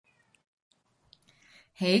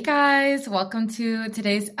Hey guys, welcome to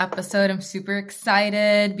today's episode. I'm super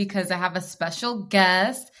excited because I have a special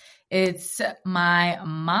guest. It's my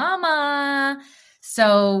mama.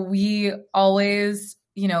 So we always,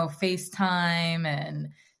 FaceTime and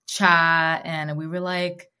chat, and we were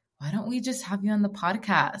like, why don't we just have you on the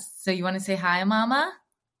podcast? So you want to say hi, mama?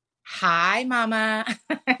 Hi, Mama.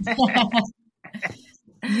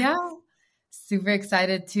 Yeah. Super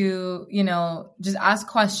excited to, just ask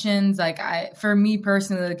questions. For me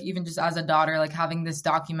personally, like even just as a daughter, like having this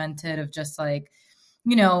documented of just like,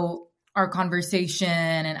 our conversation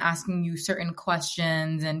and asking you certain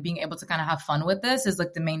questions and being able to kind of have fun with this is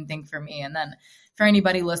like the main thing for me. And then for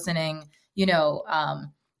anybody listening,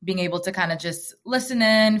 being able to kind of just listen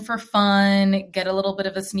in for fun, get a little bit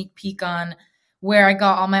of a sneak peek on where I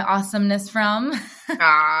got all my awesomeness from.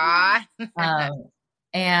 Aw. um,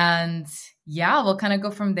 and yeah, we'll kind of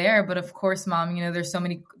go from there. But of course, mom, there's so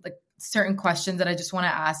many like certain questions that I just want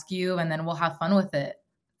to ask you, and then we'll have fun with it.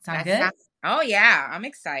 Sound That good? sounds, oh, yeah. I'm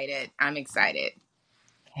excited. I'm excited.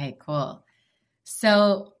 Okay, cool.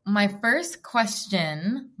 So my first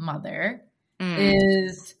question, mother, Mm,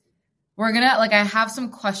 is I have some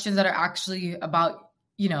questions that are actually about,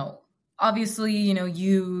 obviously,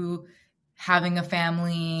 you having a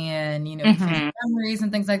family and, your favorite hmm memories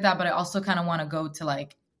and things like that. But I also kind of want to go to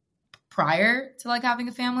like prior to like having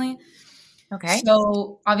a family. Okay.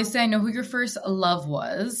 So obviously I know who your first love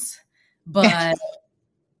was, but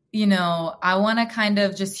I want to kind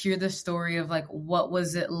of just hear the story of like what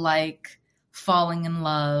was it like falling in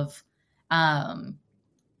love? Um,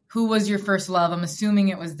 who was your first love? I'm assuming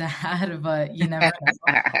it was dad, but you never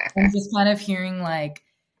know. I'm just kind of hearing like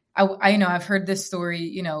I I've heard this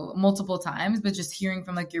story, multiple times, but just hearing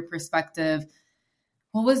from like your perspective,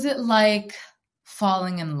 what was it like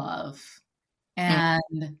falling in love?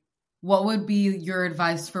 And what would be your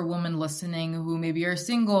advice for women listening who maybe are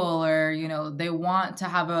single or, they want to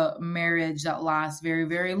have a marriage that lasts very,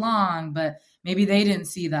 very long, but maybe they didn't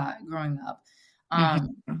see that growing up.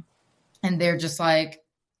 Um, Mhm. and they're just like,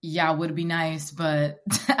 yeah, would be nice, but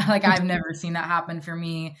like I've never seen that happen for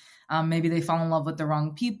me. Maybe they fall in love with the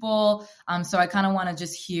wrong people. So I kind of want to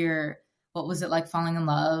just hear what was it like falling in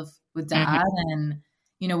love with Mhm. dad and,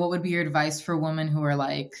 what would be your advice for women who are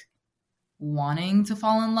like, wanting to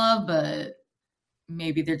fall in love, but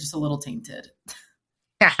maybe they're just a little tainted.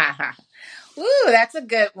 Ooh, that's a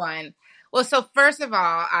good one. Well, so first of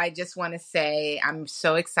all, I just want to say I'm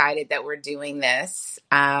so excited that we're doing this.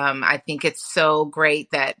 I think it's so great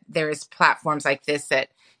that there's platforms like this that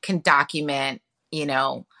can document, you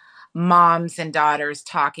know, moms and daughters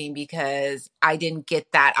talking because I didn't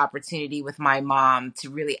get that opportunity with my mom to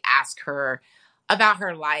really ask her about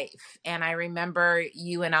her life. And I remember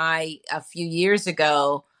you and I a few years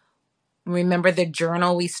ago, remember the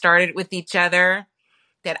journal we started with each other?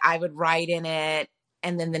 That I would write in it.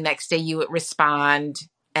 And then the next day you would respond.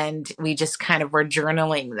 And we just kind of were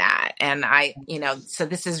journaling that. And so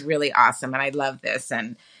this is really awesome. And I love this.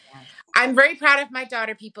 And I'm very proud of my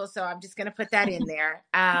daughter, people. So I'm just going to put that in there.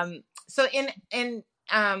 So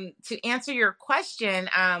to answer your question,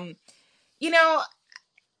 you know,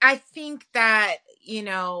 I think that,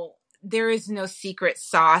 there is no secret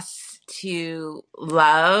sauce to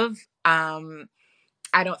love.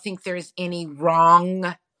 I don't think there's any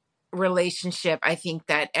wrong relationship. I think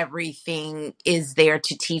that everything is there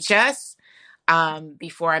to teach us.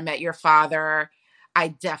 Before I met your father, I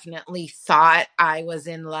definitely thought I was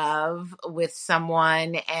in love with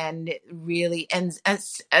someone, and really, and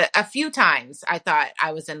a few times I thought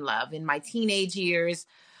I was in love. In my teenage years,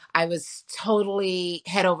 I was totally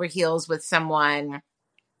head over heels with someone,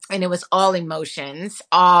 and it was all emotions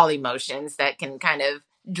that can kind of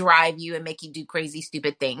drive you and make you do crazy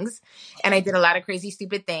stupid things. And I did a lot of crazy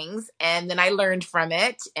stupid things, and then I learned from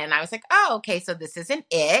it, and I was like, oh, okay, so this isn't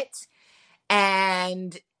it.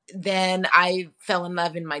 And then I fell in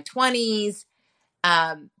love in my 20s,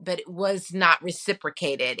 but it was not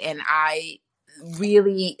reciprocated, and I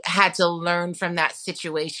really had to learn from that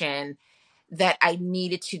situation that I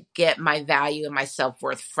needed to get my value and my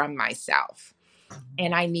self-worth from myself,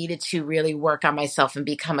 and I needed to really work on myself and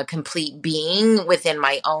become a complete being within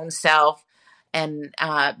my own self, and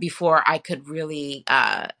before I could really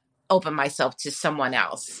open myself to someone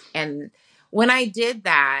else. And when I did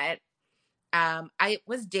that, I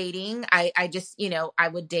was dating. I just, I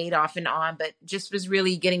would date off and on, but just was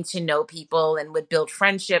really getting to know people and would build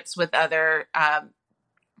friendships with other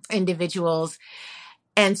individuals.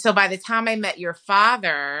 And so by the time I met your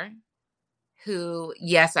father, who,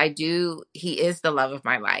 yes, I do. He is the love of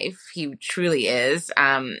my life. He truly is.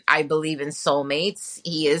 I believe in soulmates.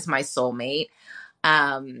 He is my soulmate.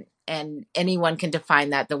 And anyone can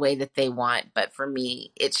define that the way that they want. But for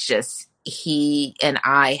me, it's just he and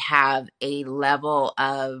I have a level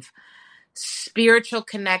of spiritual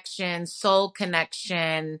connection, soul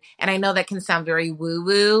connection. And I know that can sound very woo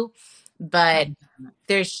woo, but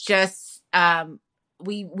there's just,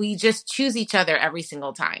 we just choose each other every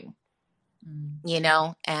single time. You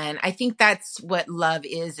know, and I think that's what love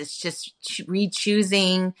is. It's just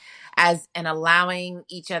re-choosing as and allowing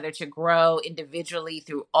each other to grow individually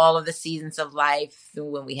through all of the seasons of life, through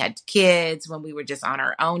when we had kids, when we were just on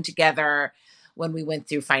our own together, when we went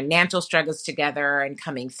through financial struggles together and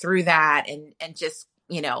coming through that, and just,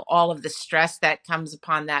 you know, all of the stress that comes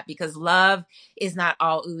upon that, because love is not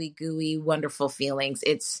all ooey gooey wonderful feelings.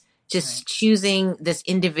 It's just choosing this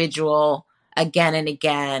individual again and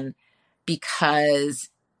again, because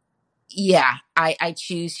I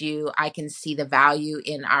choose you. I can see the value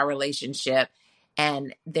in our relationship,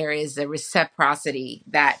 and there is a reciprocity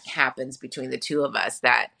that happens between the two of us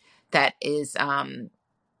that is,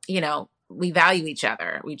 you know, we value each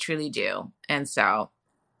other. We truly do. And so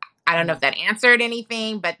I don't know if that answered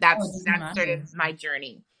anything, but that's sort of my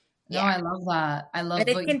journey. No, I love that. I love and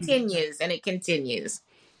it continues and it continues.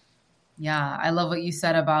 Yeah, I love what you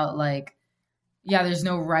said about like, yeah, there's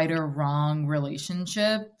no right or wrong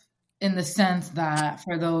relationship, in the sense that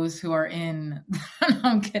for those who are in, no,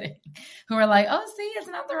 I'm kidding, who are like, oh, see, it's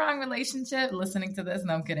not the wrong relationship, listening to this.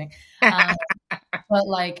 No, I'm kidding. But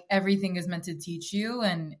like everything is meant to teach you.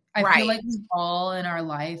 And I feel like we all in our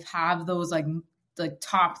life have those like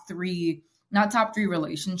top three, not top three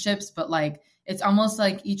relationships, but like, it's almost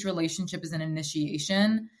like each relationship is an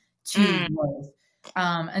initiation to growth,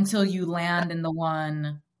 until you land in the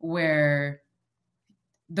one where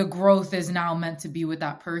the growth is now meant to be with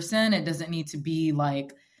that person. It doesn't need to be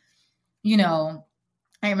like, you know,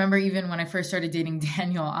 I remember even when I first started dating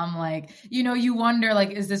Daniel, I'm like, you know, you wonder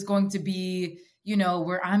like, is this going to be, you know,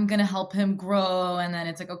 where I'm going to help him grow? And then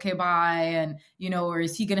it's like, okay, bye. And, you know, or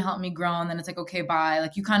is he going to help me grow? And then it's like, okay, bye.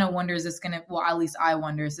 Like you kind of wonder, is this going to, well, at least I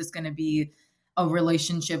wonder, is this going to be a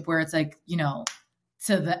relationship where it's like, you know,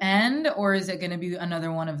 to the end, or is it going to be another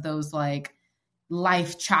one of those like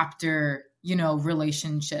life chapter, you know,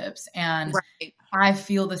 relationships? And I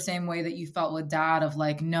feel the same way that you felt with Dad, of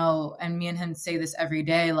like, no. And me and him say this every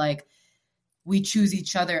day, like we choose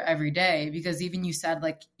each other every day, because even you said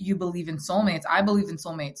like you believe in soulmates. I believe in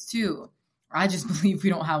soulmates too. I just believe we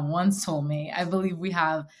don't have one soulmate. I believe we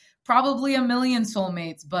have probably a million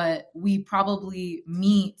soulmates, but we probably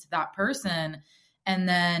meet that person and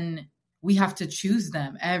then we have to choose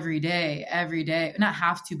them every day, not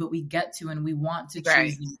have to, but we get to, and we want to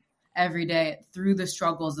choose them every day through the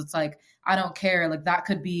struggles. It's like, I don't care. Like that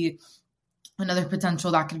could be another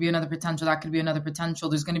potential. That could be another potential. That could be another potential.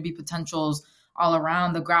 There's going to be potentials all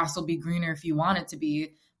around. The grass will be greener if you want it to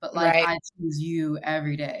be, but like I choose you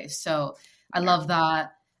every day. So I love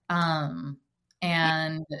that.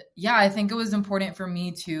 And yeah, I think it was important for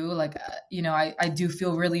me too. Like, you know, I do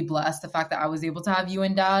feel really blessed, the fact that I was able to have you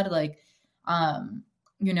and Dad, like,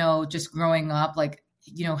 you know, just growing up, like,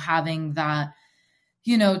 you know, having that,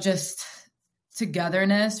 you know, just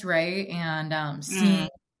togetherness. Right. And, seeing,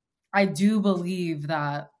 I do believe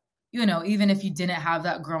that, you know, even if you didn't have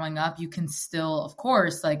that growing up, you can still, of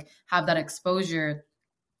course, like have that exposure.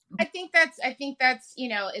 I think that's, you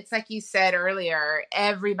know, it's like you said earlier,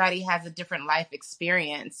 everybody has a different life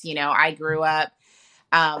experience. You know, I grew up,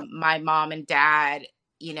 my mom and dad,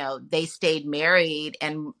 you know, they stayed married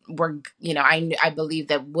and were, you know, I believe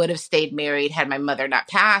that would have stayed married had my mother not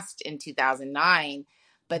passed in 2009.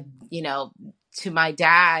 But, you know, to my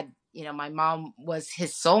dad, you know, my mom was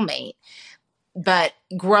his soulmate. But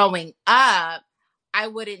growing up, I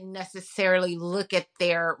wouldn't necessarily look at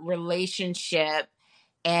their relationship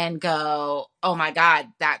and go, oh my God,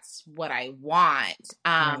 that's what I want.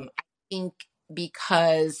 I think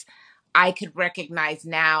because I could recognize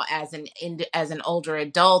now as an older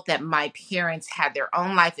adult that my parents had their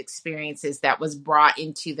own life experiences that was brought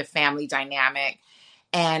into the family dynamic.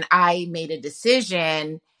 And I made a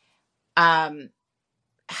decision,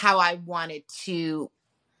 how I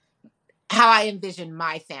envisioned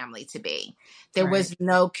my family to be. There was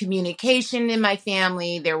no communication in my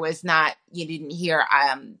family. There was not, you didn't hear,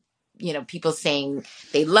 you know, people saying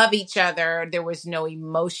they love each other. There was no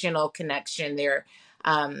emotional connection there.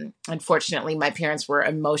 Unfortunately, my parents were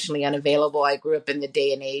emotionally unavailable. I grew up in the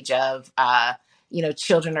day and age of, you know,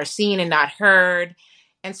 children are seen and not heard.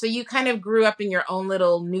 And so you kind of grew up in your own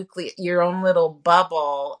little your own little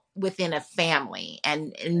bubble within a family,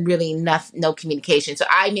 and really no communication. So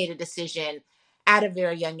I made a decision at a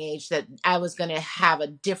very young age that I was going to have a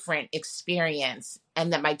different experience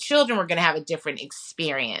and that my children were going to have a different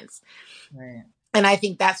experience. Right. And I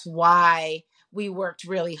think that's why we worked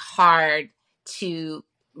really hard to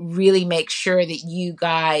really make sure that you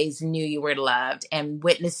guys knew you were loved, and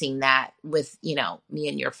witnessing that with, me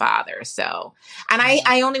and your father. So, and Yeah.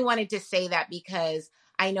 I only wanted to say that because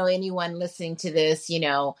I know anyone listening to this, there's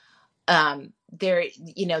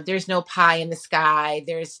no pie in the sky.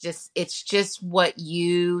 It's just what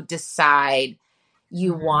you decide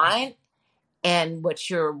you Mhm. want and what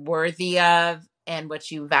you're worthy of and what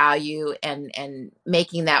you value, and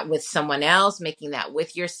making that with someone else, making that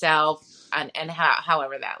with yourself, and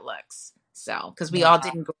however that looks. So, because we Yeah. all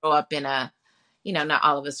didn't grow up in not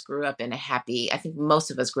all of us grew up in a happy, I think most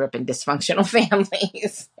of us grew up in dysfunctional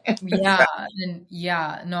families. Yeah, and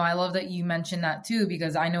yeah, no, I love that you mentioned that too,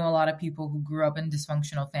 because I know a lot of people who grew up in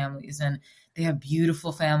dysfunctional families and they have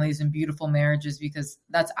beautiful families and beautiful marriages, because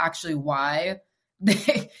that's actually why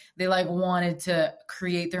they like wanted to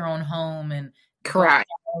create their own home and go Correct.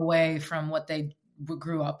 far away from what they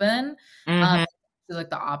grew up in. Mm-hmm. Like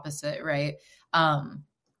the opposite, right?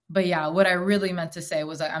 But yeah, what I really meant to say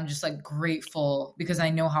was that I'm just like grateful because I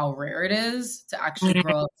know how rare it is to actually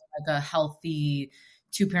grow up in like a healthy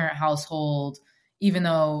two-parent household, even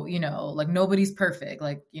though, like nobody's perfect,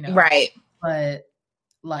 like, Right. but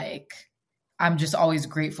like I'm just always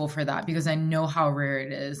grateful for that because I know how rare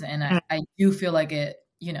it is. And I do feel like it,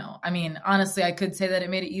 I mean, honestly, I could say that it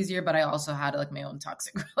made it easier, but I also had like my own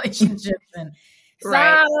toxic relationships and so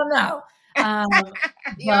Right. I don't know.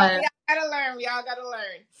 Y'all gotta learn. Y'all gotta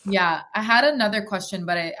learn. Yeah, I had another question,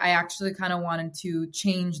 but I actually kind of wanted to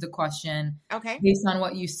change the question Okay. based on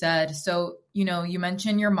what you said. So, you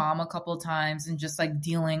mentioned your mom a couple of times and just like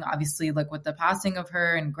dealing obviously like with the passing of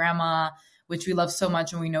her and grandma, which we love so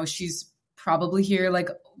much. And we know she's probably here like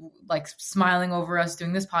smiling over us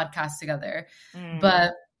doing this podcast together.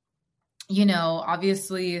 But,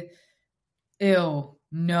 obviously, ew,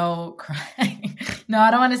 no crying. No,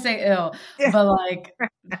 I don't want to say ew, but like,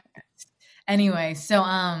 anyway, so,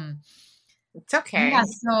 it's okay. yeah,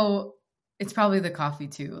 so it's probably the coffee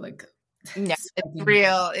too. Like, no, it's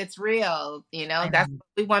real. It's real. That's what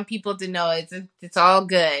we want people to know. It's all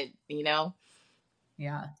good.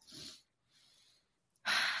 Yeah.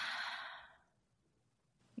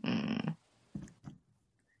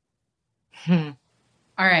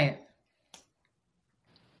 All right.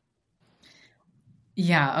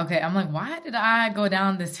 Yeah. Okay. I'm like, why did I go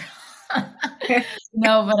down this?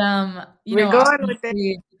 No, but we're going with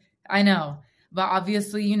it. I know, but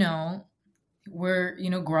obviously,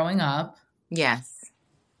 we're growing up. Yes.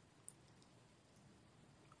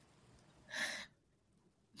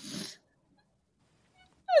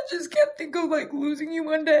 I just can't think of like losing you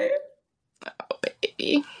one day. Oh,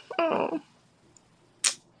 baby. Oh.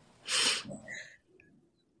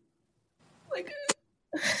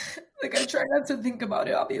 Like I try not to think about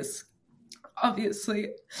it,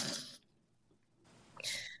 obviously.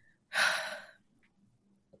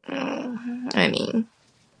 Honey.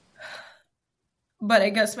 But I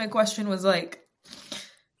guess my question was like,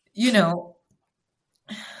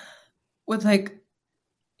 with like,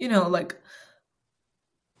 like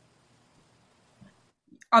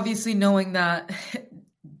obviously knowing that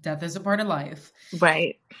death is a part of life.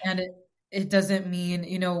 Right. And it doesn't mean,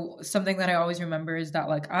 something that I always remember is that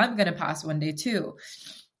like, I'm going to pass one day too.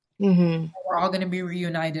 Mm-hmm. We're all going to be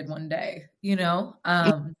reunited one day,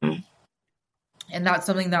 and that's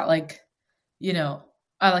something that like, I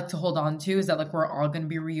like to hold on to, is that like, we're all going to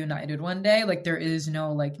be reunited one day. Like there is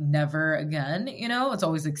no like never again, it's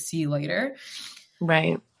always like, see you later.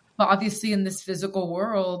 Right. But obviously in this physical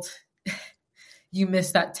world, you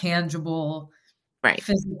miss that tangible, right.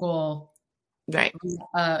 physical, right.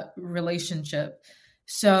 Relationship.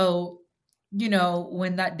 So,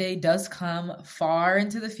 when that day does come far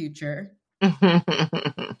into the future,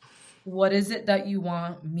 what is it that you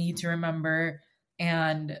want me to remember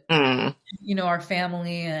and, our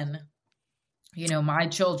family and, my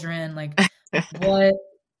children, like what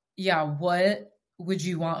would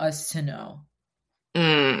you want us to know?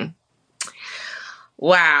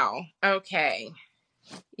 Wow. Okay.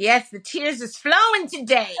 Yes, the tears is flowing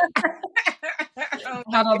today. I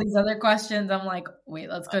had all these other questions. I'm like, wait,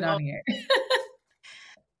 let's go down here.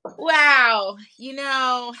 Wow.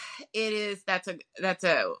 That's a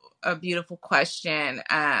beautiful question.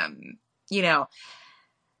 I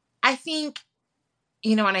think,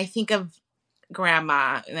 when I think of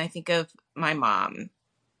grandma and I think of my mom,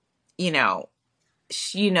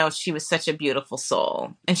 she was such a beautiful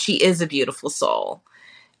soul, and she is a beautiful soul.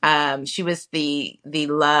 She was the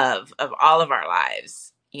love of all of our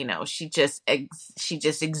lives. You know, she just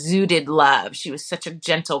exuded love. She was such a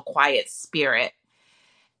gentle, quiet spirit.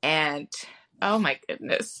 And oh my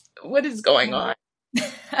goodness, what is going on?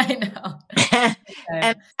 I know.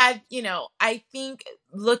 And Okay. I think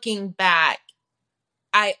looking back,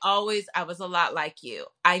 I was a lot like you.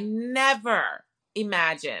 I never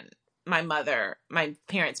imagined my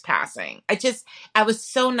parents passing. I was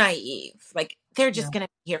so naive. Like, they're Yeah. just going to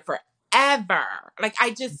be here forever. Like,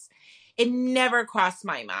 it never crossed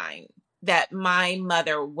my mind that my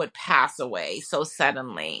mother would pass away so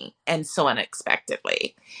suddenly and so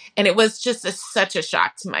unexpectedly. And it was just such a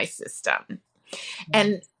shock to my system.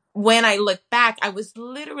 And when I look back, I was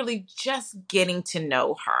literally just getting to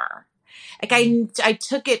know her. Like, I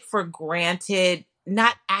took it for granted,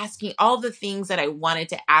 not asking all the things that I wanted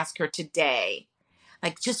to ask her today.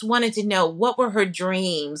 Like, just wanted to know, what were her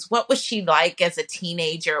dreams? What was she like as a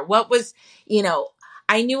teenager? You know,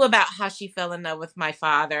 I knew about how she fell in love with my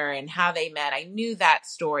father and how they met. I knew that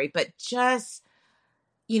story, but just,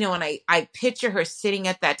 and I picture her sitting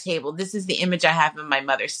at that table. This is the image I have of my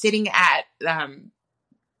mother sitting at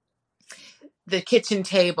the kitchen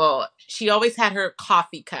table. She always had her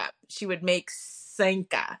coffee cup. She would make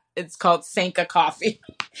Senka. It's called Senka coffee.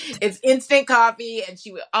 It's instant coffee, and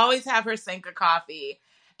she would always have her Senka coffee.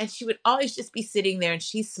 And she would always just be sitting there, and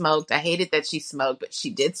she smoked. I hated that she smoked, but she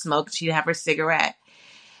did smoke. She'd have her cigarette.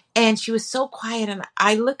 And she was so quiet. And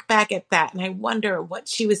I look back at that and I wonder what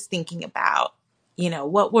she was thinking about.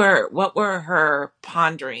 What were her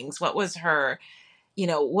ponderings? What was her,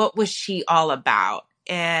 what was she all about?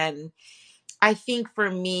 And I think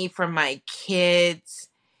for me, for my kids,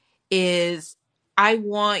 is I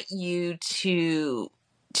want you to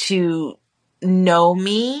know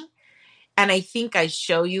me. And I think I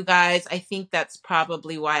show you guys. I think that's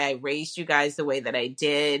probably why I raised you guys the way that I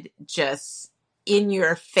did, just in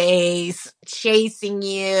your face, chasing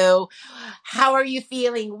you. How are you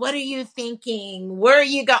feeling? What are you thinking? Where are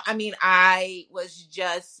you going? I mean, I was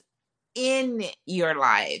just in your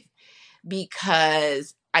life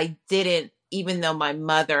because I didn't, even though my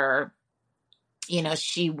mother,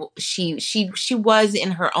 she was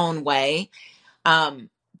in her own way.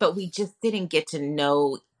 But we just didn't get to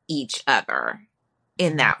know each other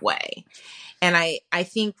in that way. And I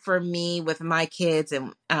think for me, with my kids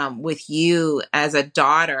and with you as a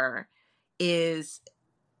daughter, is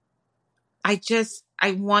I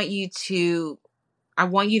want you to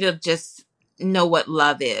just know what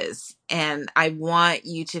love is. And I want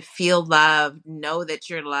you to feel loved, know that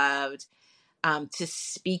you're loved, to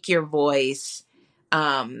speak your voice.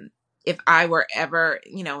 If I were ever,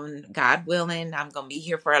 God willing, I'm going to be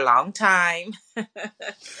here for a long time.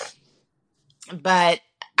 But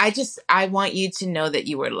I want you to know that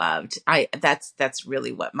you were loved. That's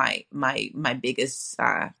really what my biggest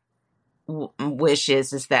wish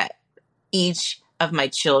is that each of my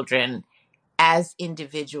children, as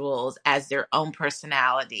individuals, as their own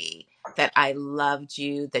personality, that I loved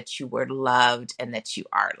you, that you were loved, and that you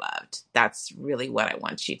are loved. That's really what I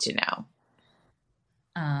want you to know.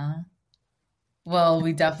 Well,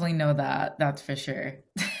 we definitely know that. That's for sure.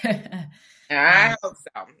 I hope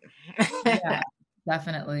so. Yeah,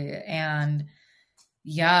 definitely. And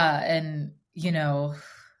yeah, and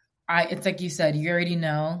it's like you said, you already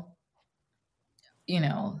know,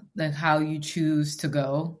 like how you choose to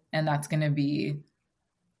go, and that's going to be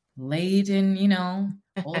late in,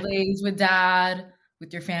 old age with dad,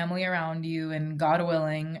 with your family around you, and God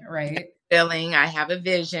willing, right? I have a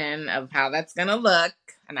vision of how that's going to look,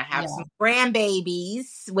 and I have some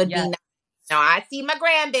grandbabies would be nice. Now I see my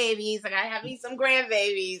grandbabies, like I have me some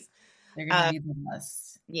grandbabies. They're going to be the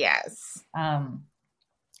best. Yes.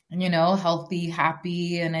 Healthy,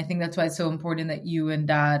 happy. And I think that's why it's so important that you and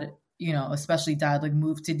dad, especially dad, like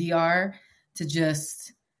moved to DR to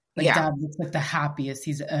just dad looks like the happiest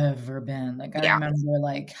he's ever been. Like I remember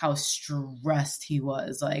like how stressed he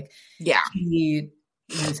was. Like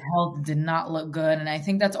his health did not look good. And I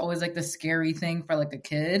think that's always like the scary thing for like a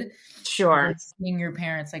kid. Sure. Like, seeing your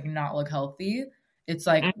parents like not look healthy. It's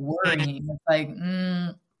like worrying. It's like,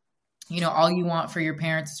 all you want for your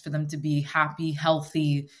parents is for them to be happy,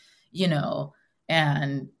 healthy,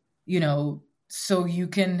 and, so you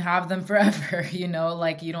can have them forever,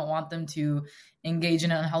 like you don't want them to engage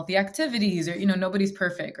in unhealthy activities or, nobody's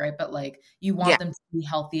perfect, right? But like you want them to be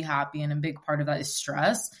healthy, happy. And a big part of that is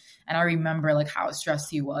stress. And I remember like how stressed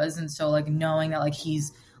he was. And so like knowing that like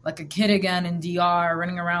he's like a kid again in DR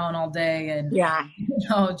running around all day and,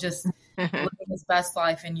 just living his best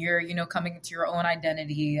life, and you're, coming into your own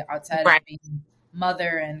identity outside of being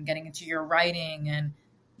mother and getting into your writing and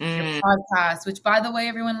your podcast, which by the way,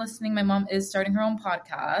 everyone listening, my mom is starting her own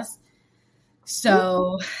podcast.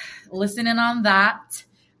 So listen in on that.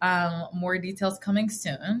 More details coming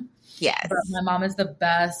soon. But Yes. my mom is the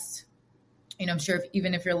best. I'm sure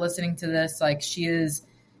even if you're listening to this, like she is,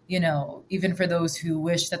 even for those who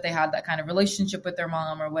wish that they had that kind of relationship with their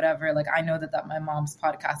mom or whatever, like I know that my mom's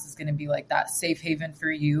podcast is going to be like that safe haven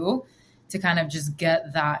for you to kind of just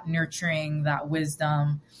get that nurturing, that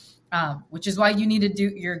wisdom, which is why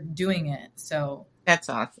you're doing it. So That's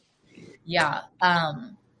awesome. yeah.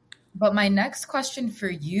 But my next question for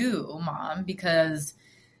you, Mom, because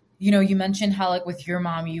you mentioned how like with your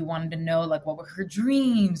mom, you wanted to know like what were her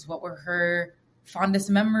dreams, what were her fondest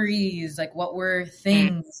memories, like what were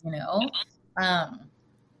things. Um,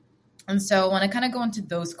 and so I want to kind of go into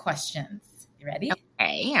those questions. You ready?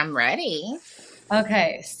 Okay, I'm ready.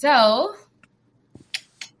 Okay, so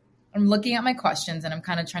I'm looking at my questions and I'm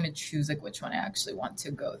kind of trying to choose like which one I actually want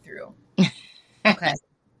to go through. Okay.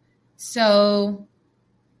 So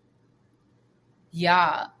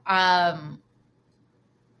yeah,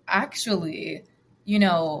 actually,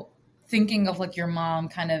 thinking of like your mom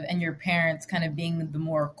kind of and your parents kind of being the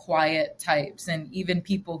more quiet types, and even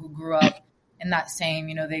people who grew up in that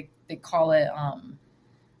same, they call it, I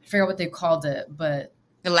forgot what they called it, but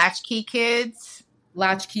The latchkey kids.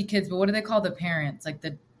 latchkey kids. But what do they call the parents? Like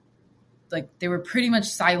they were pretty much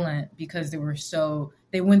silent because they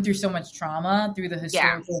went through so much trauma through the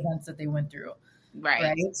historical events that they went through.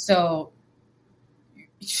 Right. So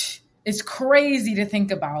it's crazy to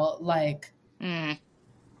think about, like,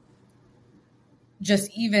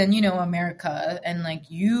 just even, America, and like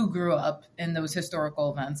you grew up in those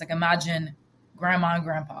historical events. Like imagine grandma and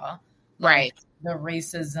grandpa, like, Right. the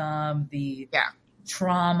racism, the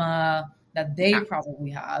trauma that they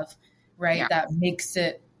probably have, right? Yeah. That makes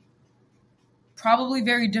it probably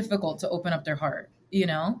very difficult to open up their heart,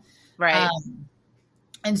 Right.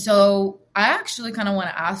 And so I actually kind of want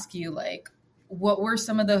to ask you, like, what were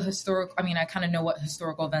some of the I kind of know what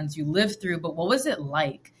historical events you lived through, but what was it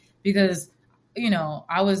like? Because,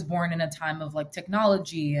 I was born in a time of like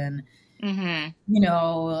technology and,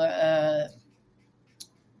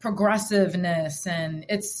 progressiveness, and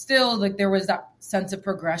it's still like there was that sense of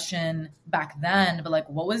progression back then, but like,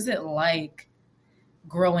 what was it like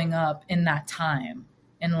growing up in that time?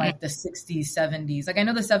 In like the 60s, 70s. Like I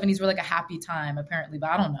know the 70s were like a happy time apparently,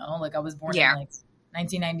 but I don't know. Like I was born in like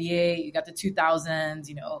 1998, you got the 2000s,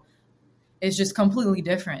 it's just completely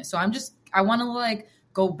different. So I want to like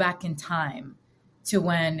go back in time to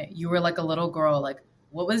when you were like a little girl. Like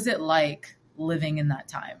what was it like living in that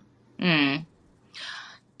time?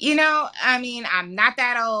 I'm not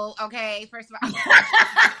that old, okay? First of all.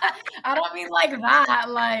 I don't mean like that.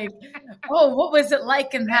 Like, oh, what was it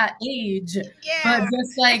like in that age? Yeah. But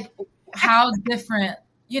just like how different,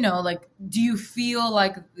 like, do you feel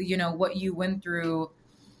like, what you went through?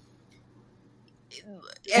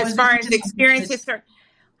 As far as experiences, well,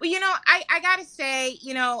 I gotta say,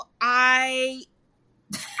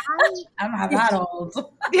 I'm not that old.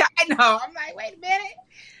 Yeah, I know. I'm like, wait a minute.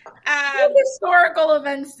 What historical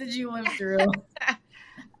events did you live through?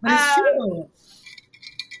 But it's true.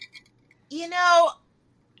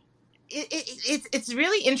 It's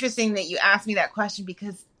really interesting that you asked me that question,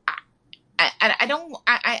 because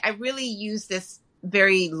I really use this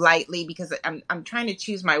very lightly because I'm trying to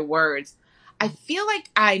choose my words. I feel like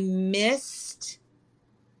I missed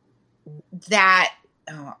that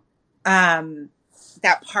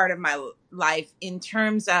that part of my life in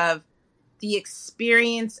terms of the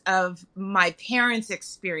experience of my parents'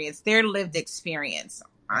 experience, their lived experience.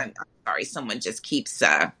 I'm sorry, someone just keeps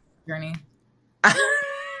journey.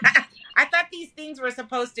 I thought these things were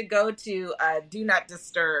supposed to go to do not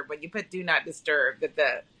disturb. When you put do not disturb,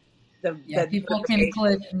 that the people can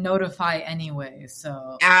click notify anyway.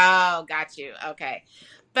 So got you. Okay,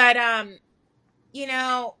 but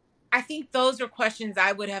I think those are questions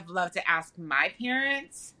I would have loved to ask my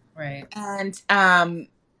parents, right? And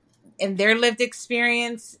their lived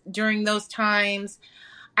experience during those times.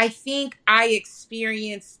 I think I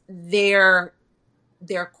experienced their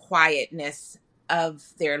quietness of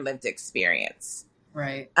their lived experience.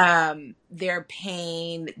 Right. Their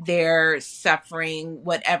pain, their suffering,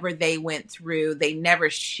 whatever they went through, they never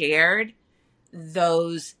shared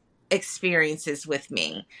those experiences with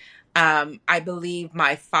me. I believe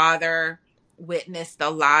my father witnessed a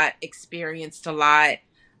lot, experienced a lot.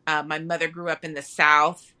 My mother grew up in the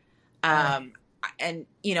South. And,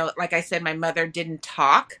 like I said, my mother didn't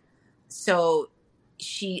talk. So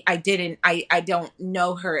I don't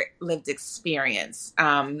know her lived experience,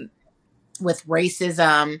 with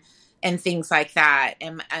racism and things like that.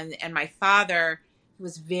 And my father,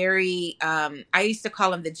 was very, I used to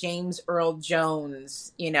call him the James Earl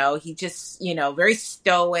Jones. He just, very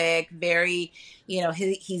stoic, very,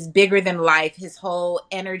 he's bigger than life. His whole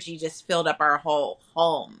energy just filled up our whole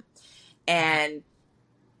home. And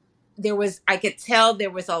I could tell there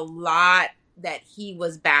was a lot that he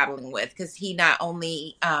was battling with, because he not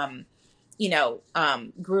only,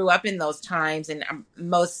 grew up in those times, and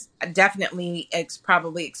most definitely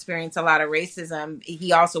probably experienced a lot of racism.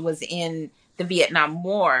 He also was in the Vietnam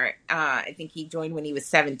War. I think he joined when he was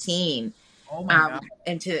 17, Oh my God.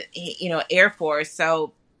 into, Air Force.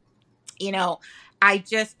 So,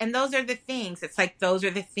 and those are the things. It's like, those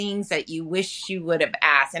are the things that you wish you would have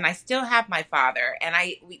asked. And I still have my father, and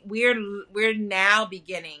we're now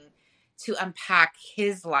beginning to unpack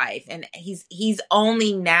his life, and he's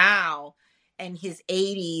only now in his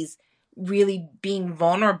 80s really being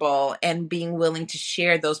vulnerable and being willing to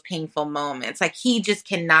share those painful moments. Like, he just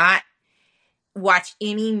cannot watch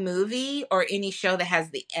any movie or any show that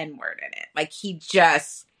has the N word in it. Like, he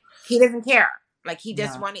doesn't care. Like, he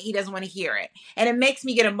doesn't want to hear it. And it makes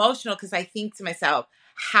me get emotional, because I think to myself,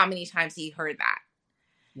 how many times he heard that?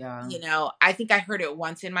 Yeah. I think I heard it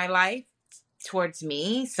once in my life towards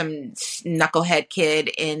me, some knucklehead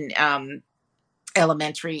kid in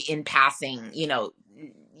elementary, in passing,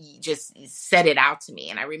 just said it out to me.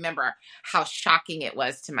 And I remember how shocking it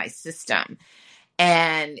was to my system.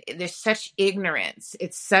 And there's such ignorance.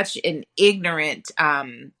 It's such an ignorant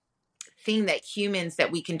thing that humans,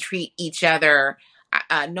 that we can treat each other,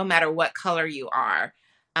 no matter what color you are,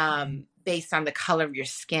 based on the color of your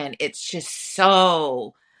skin. It's just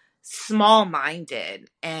so small-minded,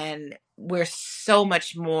 and we're so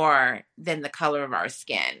much more than the color of our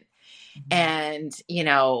skin. And,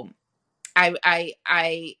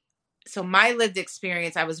 so my lived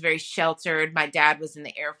experience, I was very sheltered. My dad was in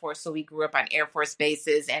the Air Force, so we grew up on Air Force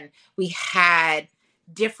bases, and we had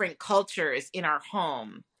different cultures in our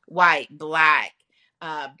home: white, black,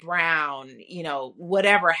 brown,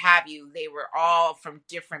 whatever have you. They were all from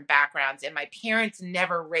different backgrounds. And my parents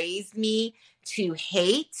never raised me to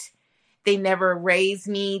hate. They never raised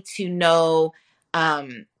me to know,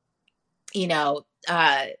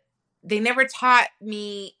 they never taught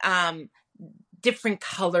me different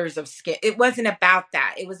colors of skin. It wasn't about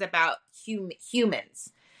that. It was about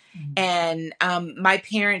humans. And my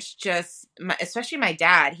parents especially my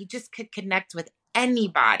dad, he just could connect with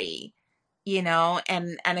anybody,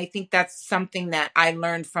 and I think that's something that I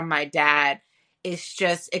learned from my dad, is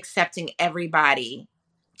just accepting everybody,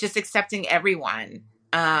 just accepting everyone.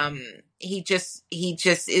 He just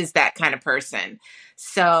is that kind of person.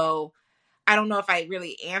 So I don't know if I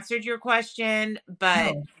really answered your question,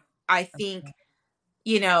 but No. I think,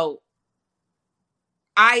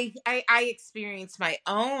 I experienced my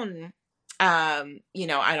own, I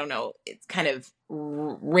don't know, it's kind of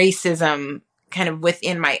racism kind of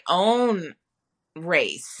within my own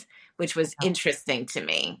race, which was interesting to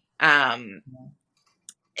me,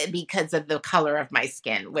 because of the color of my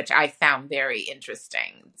skin, which I found very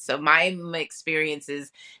interesting. So my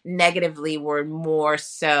experiences negatively were more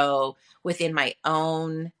so within my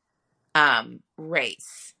own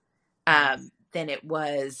race, than it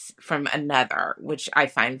was from another, which I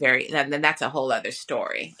find then that's a whole other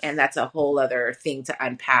story. And that's a whole other thing to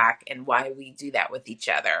unpack, and why we do that with each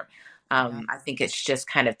other. I think it's just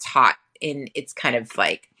kind of taught it's kind of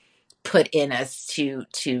like put in us to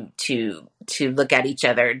look at each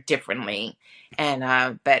other differently.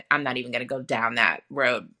 And, but I'm not even going to go down that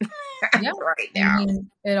road Yeah. right I now.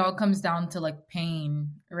 mean, it all comes down to like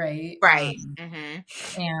pain, right? Right.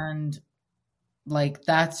 And like,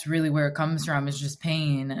 that's really where it comes from, is just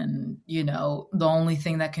pain. And, the only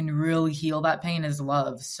thing that can really heal that pain is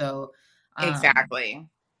love. So, Exactly.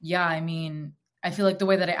 yeah, I mean, I feel like the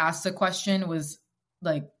way that I asked the question was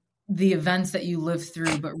like the events that you lived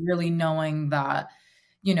through, but really knowing that,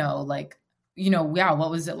 yeah, what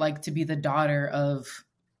was it like to be the daughter of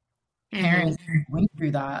parents who went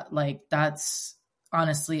through that? Like, that's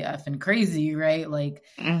honestly effing crazy, right? Like,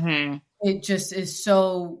 it just is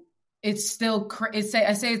so, it's still, I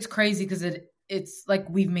say it's crazy because it's like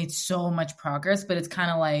we've made so much progress, but it's kind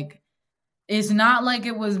of like, it's not like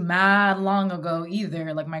it was mad long ago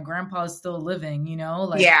either. Like, my grandpa is still living,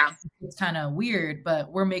 like, Yeah. it's kind of weird,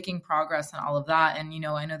 but we're making progress on all of that. And,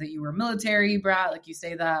 I know that you were military brat, like you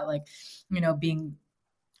say that, like, being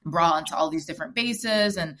brought onto all these different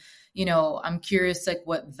bases. And, I'm curious, like,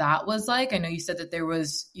 what that was like. I know you said that there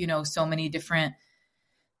was, so many different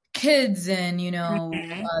kids and,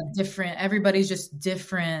 different, everybody's just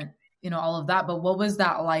different, all of that. But what was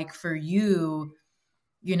that like for you?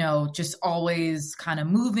 Just always kind of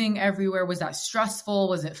moving everywhere. Was that stressful?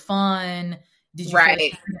 Was it fun? Did you feel like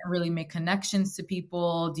Right. you couldn't really make connections to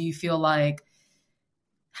people? Do you feel like,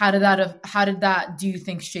 how did that, do you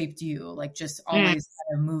think, shaped you? Like just Mm. always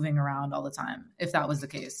kind of moving around all the time, if that was the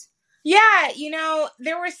case? Yeah,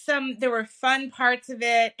 there were fun parts of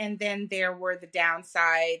it, and then there were the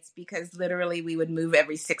downsides because literally we would move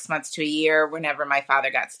every 6 months to a year whenever my father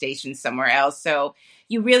got stationed somewhere else. So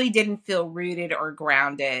you really didn't feel rooted or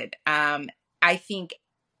grounded. I think,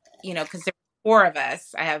 because there were four of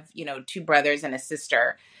us. I have, two brothers and a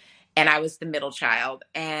sister, and I was the middle child.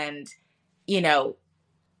 And, you know,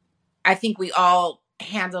 I think we all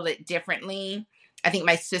handled it differently. I think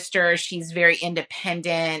my sister, she's very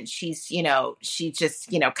independent. She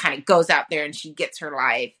just, kind of goes out there and she gets her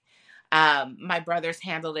life. My brothers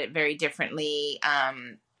handled it very differently.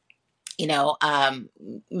 You know,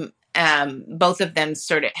 both of them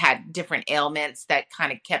sort of had different ailments that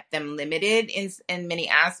kind of kept them limited in many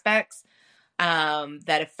aspects,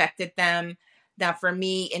 that affected them. Now, for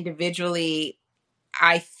me individually,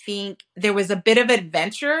 I think there was a bit of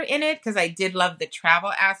adventure in it because I did love the travel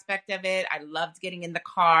aspect of it. I loved getting in the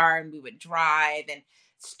car and we would drive and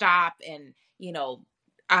stop and,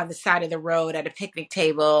 on the side of the road at a picnic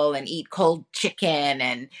table and eat cold chicken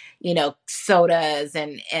and, sodas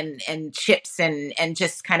and chips and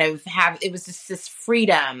just kind of it was just this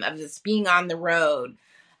freedom of just being on the road.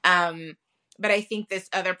 But I think this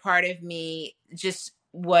other part of me just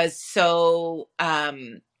was so,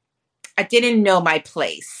 I didn't know my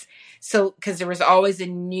place. So, because there was always a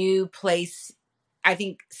new place. I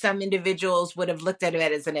think some individuals would have looked at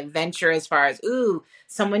it as an adventure as far as, ooh,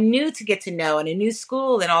 someone new to get to know and a new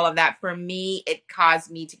school and all of that. For me, it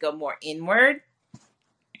caused me to go more inward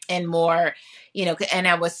and more, and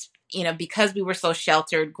I was, because we were so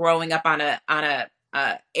sheltered growing up on a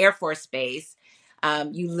Air Force base,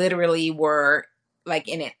 you literally were like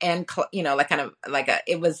in an end, like kind of like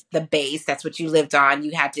it was the base. That's what you lived on.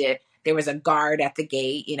 There was a guard at the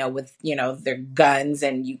gate, with, their guns,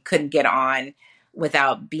 and you couldn't get on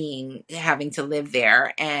without having to live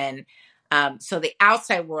there. And so the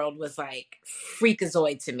outside world was like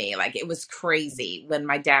freakazoid to me. Like it was crazy when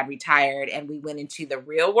my dad retired and we went into the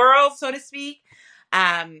real world, so to speak.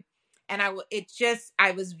 And I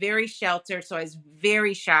was very sheltered. So I was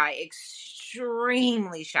very shy,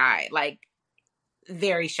 extremely shy, like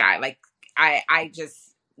very shy. Like I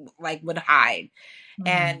just like would hide. Mm-hmm.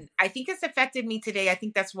 And I think it's affected me today. I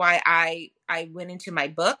think that's why I went into my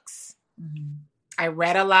books. Mm-hmm. I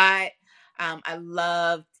read a lot. I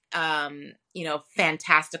loved,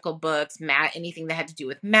 fantastical books, anything that had to do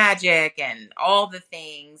with magic and all the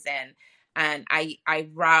things. And I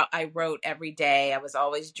wrote every day. I was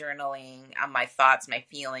always journaling on my thoughts, my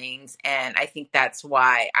feelings. And I think that's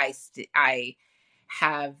why I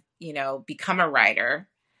have, become a writer.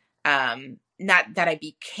 Not that I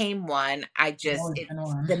became one. It's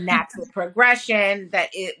the natural progression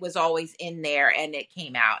that it was always in there, and it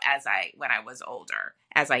came out when I was older,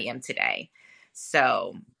 as I am today.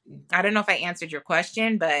 So I don't know if I answered your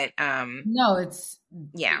question, but no,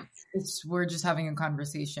 yeah, we're just having a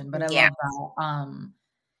conversation, but I yeah. love that.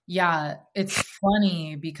 Yeah, it's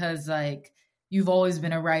funny because like you've always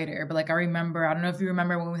been a writer, but like I don't know if you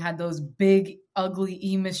remember when we had those big ugly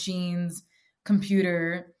e-machines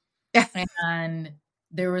computer and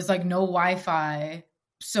there was like no Wi-Fi.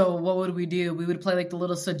 So what would we do? We would play like the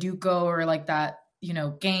little Sudoku or like that,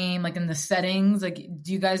 game, like in the settings. Like,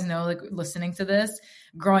 do you guys know, like listening to this,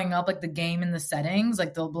 growing up, like the game in the settings,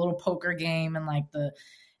 like the little poker game and like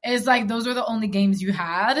it's like, those are the only games you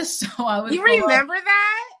had. So I would You remember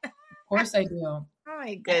that? Of course I do. Oh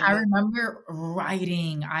my And I goodness. remember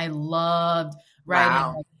writing. I loved writing.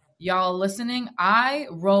 Wow. Like, y'all listening, I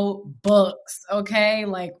wrote books, okay?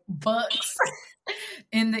 Like books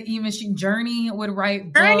in the e-machine. Journey would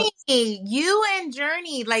write books. Journey, you and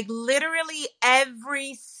Journey, like literally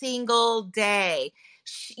every single day.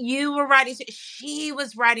 You were writing, she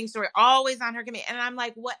was writing story, always on her computer. And I'm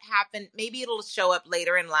like, what happened? Maybe it'll show up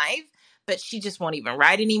later in life, but she just won't even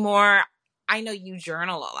write anymore. I know you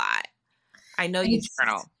journal a lot. I know you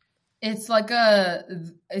journal. It's like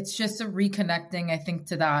it's just a reconnecting, I think,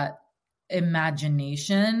 to that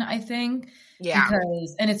imagination, I think. Yeah.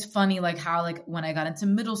 And it's funny, like how, like when I got into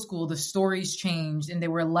middle school, the stories changed and they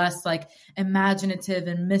were less like imaginative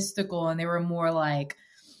and mystical. And they were more like,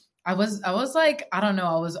 I was like, I don't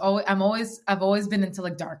know. I've always been into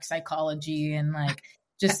like dark psychology and like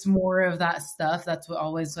just more of that stuff. That's what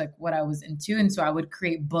I was into. And so I would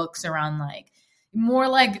create books around like, more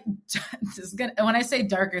like when I say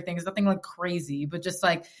darker things, nothing like crazy, but just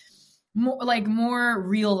like more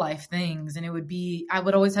real life things. And it would be, I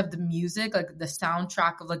would always have the music, like the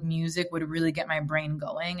soundtrack of like music would really get my brain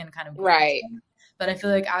going and kind of go into Right. it. But I feel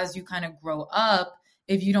like as you kind of grow up,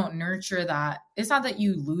 if you don't nurture that, it's not that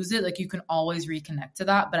you lose it, like you can always reconnect to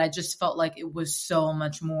that. But I just felt like it was so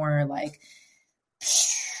much more like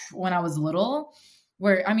when I was little,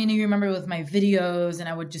 where, I mean, you remember with my videos and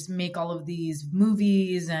I would just make all of these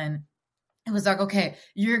movies, and it was like, okay,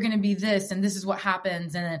 you're going to be this, and this is what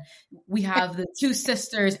happens. And then we have the two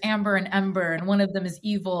sisters, Amber and Ember, and one of them is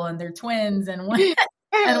evil and they're twins. And one, I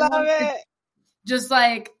and love one, it. just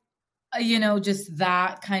like, just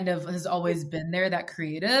that kind of has always been there, that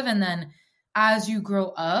creative. And then as you grow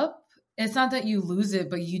up, it's not that you lose it,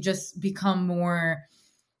 but you just become more,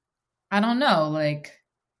 I don't know, like,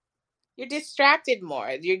 You're distracted more.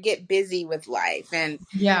 You get busy with life, and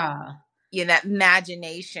yeah, that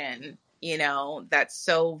imagination, that's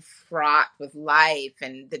so fraught with life.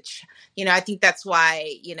 And I think that's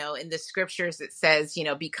why, in the scriptures it says,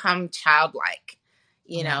 become childlike,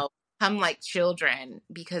 right, become like children,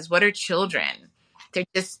 because what are children?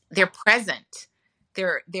 They're present.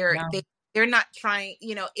 yeah, They're not trying,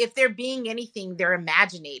 if they're being anything, they're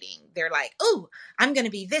imaginating. They're like, oh, I'm going to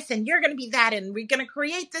be this and you're going to be that. And we're going to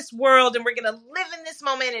create this world and we're going to live in this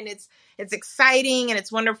moment. And it's exciting and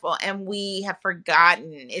it's wonderful. And we have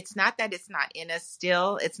forgotten. It's not that it's not in us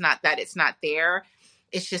still. It's not that it's not there.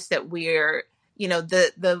 It's just that we're,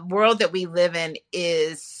 the world that we live in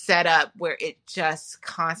is set up where it just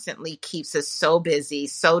constantly keeps us so busy,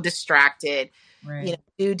 so distracted. right,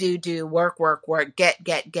 Do, work,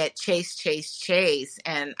 get, chase.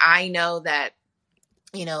 And I know that,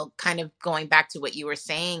 kind of going back to what you were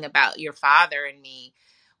saying about your father and me,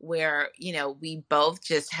 where, we both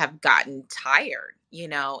just have gotten tired,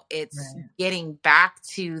 it's right, getting back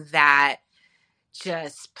to that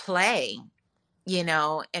just play,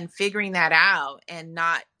 and figuring that out and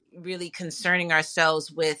not really concerning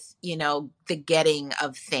ourselves with, the getting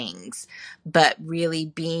of things, but really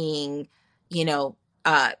being,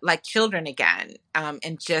 like children again,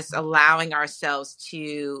 and just allowing ourselves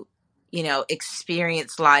to,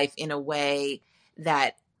 experience life in a way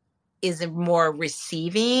that is more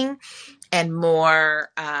receiving and more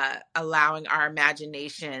allowing our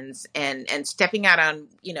imaginations and stepping out on,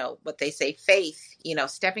 what they say, faith,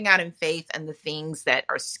 stepping out in faith and the things that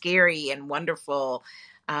are scary and wonderful,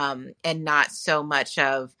 and not so much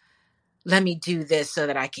of, let me do this so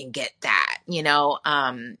that I can get that,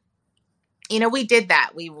 we did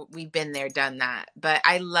that. We've been there, done that. But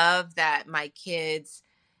I love that my kids,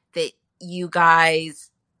 that you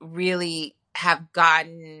guys really have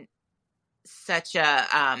gotten such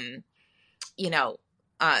a, you know,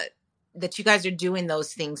 that you guys are doing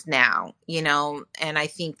those things now, and I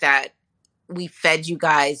think that we fed you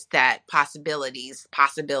guys that possibilities.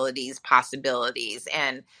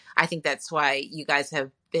 And I think that's why you guys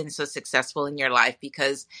have been so successful in your life,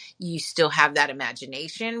 because you still have that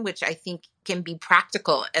imagination, which I think can be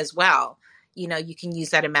practical as well. You can use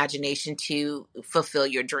that imagination to fulfill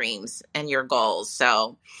your dreams and your goals.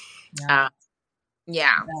 So, yeah,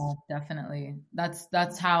 yeah. yeah, definitely.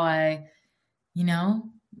 That's how I,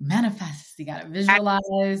 manifest. You got to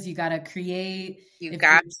visualize, you got to create. You If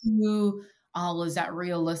got you're too, oh, is that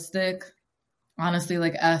realistic? Honestly,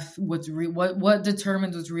 like what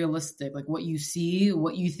determines what's realistic? Like what you see,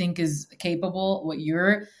 what you think is capable,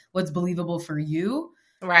 what's believable for you,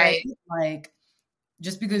 right. Like,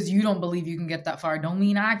 just because you don't believe you can get that far, don't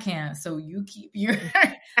mean I can't. So you keep your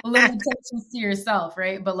limitations to yourself,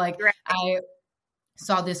 right? But like, Right. I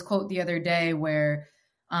saw this quote the other day where,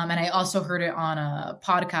 and I also heard it on a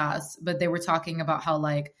podcast, but they were talking about how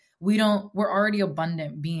like we're already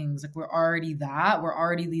abundant beings, like we're already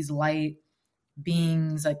these light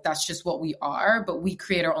beings, like that's just what we are, but we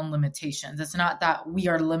create our own limitations. It's not that we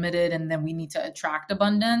are limited and then we need to attract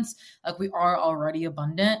abundance. Like we are already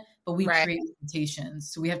abundant, but we Right. create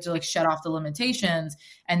limitations. So we have to like shut off the limitations,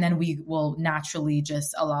 and then we will naturally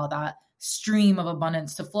just allow that stream of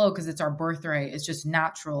abundance to flow, because it's our birthright. It's just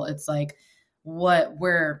natural. It's like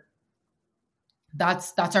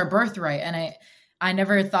that's our birthright. And I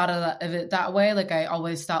never thought of it that way. Like I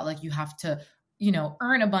always thought like you have to,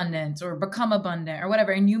 earn abundance or become abundant or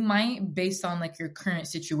whatever. And you might, based on like your current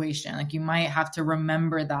situation, like you might have to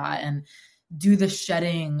remember that and do the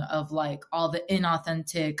shedding of like all the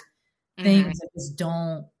inauthentic things that just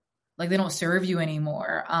they don't serve you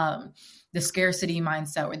anymore. The scarcity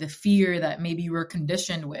mindset or the fear that maybe you were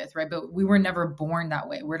conditioned with, right? But we were never born that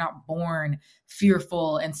way. We're not born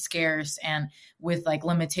fearful and scarce and with like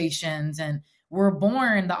limitations, and we're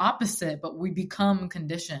born the opposite, but we become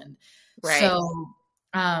conditioned. Right. So,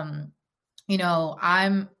 I'm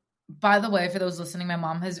by the way, for those listening, my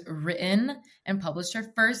mom has written and published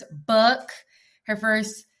her first book, her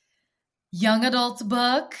first young adult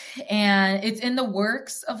book, and it's in the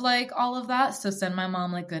works of like all of that. So send my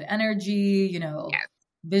mom like good energy, Yes.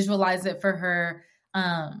 visualize it for her.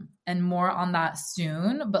 And more on that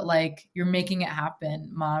soon, but like you're making it happen,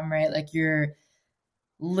 mom, right? Like you're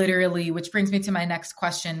literally, which brings me to my next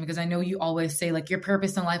question, because I know you always say like your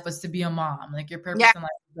purpose in life was to be a mom, like your purpose Yeah. in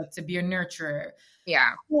life was to be a nurturer.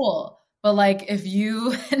 Yeah. Cool. But like if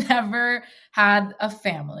you never had a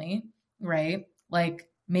family, right? Like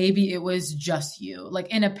maybe it was just you.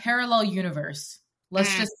 Like in a parallel universe.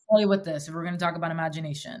 Let's Mm. just play with this if we're going to talk about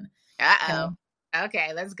imagination. Okay. Uh-oh.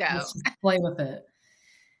 Okay, let's go. Let's just play with it.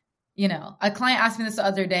 A client asked me this the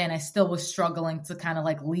other day and I still was struggling to kind of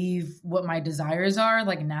like leave what my desires are.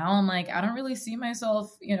 Like now I'm like, I don't really see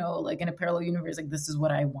myself, like in a parallel universe, like this is what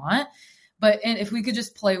I want. But if we could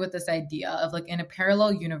just play with this idea of like in a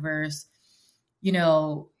parallel universe,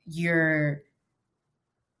 you're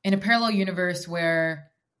in a parallel universe where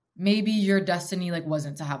maybe your destiny like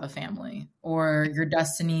wasn't to have a family, or your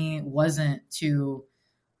destiny wasn't to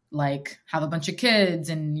like have a bunch of kids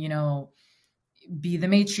and, be the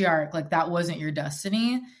matriarch, like that wasn't your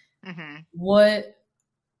destiny. Mm-hmm. What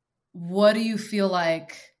do you feel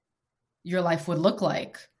like your life would look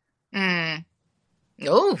like?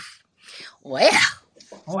 Oof. Well,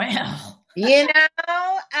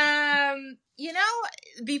 you know,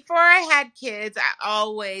 before I had kids,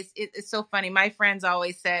 it's so funny. My friends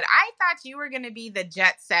always said, I thought you were going to be the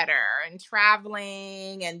jet setter and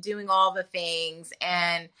traveling and doing all the things.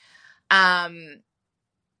 And,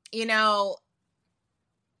 you know,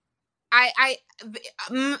 I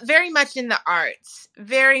very much in the arts,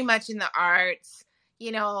 very much in the arts.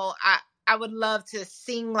 I would love to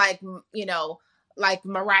sing like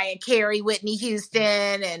Mariah Carey, Whitney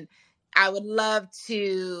Houston, and I would love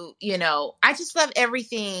to, I just love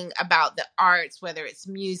everything about the arts, whether it's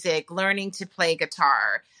music, learning to play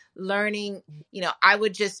guitar, learning, I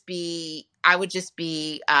would just be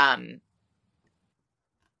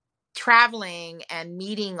traveling and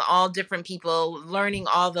meeting all different people, learning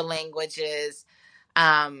all the languages,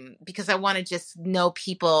 because I want to just know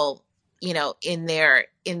people, in their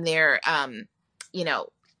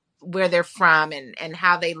where they're from and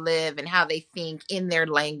how they live and how they think in their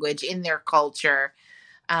language, in their culture.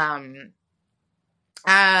 Um,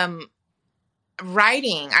 um,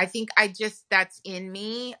 Writing, I think that's in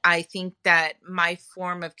me. I think that my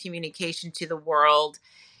form of communication to the world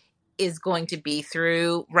is going to be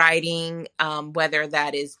through writing, whether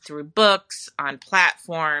that is through books, on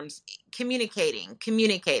platforms, communicating.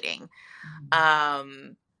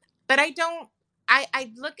 But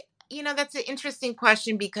I look, that's an interesting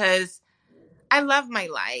question because I love my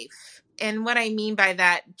life. And what I mean by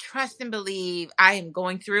that, trust and believe I am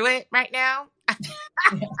going through it right now.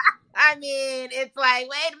 I mean, it's like,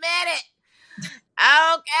 wait a minute.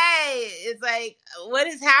 Okay. It's like, what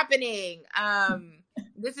is happening?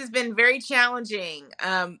 This has been very challenging.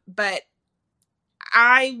 But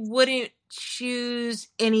I wouldn't choose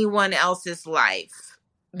anyone else's life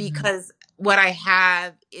because what I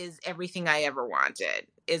have is everything I ever wanted,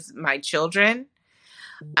 is my children,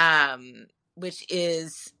 which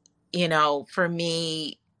is, for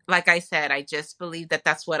me, like I said, I just believe that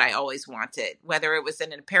that's what I always wanted. Whether it was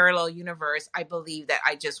in a parallel universe, I believe that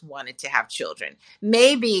I just wanted to have children.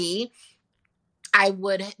 Maybe I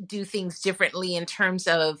would do things differently in terms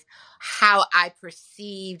of how I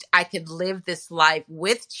perceived I could live this life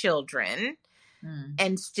with children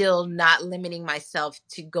and still not limiting myself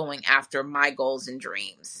to going after my goals and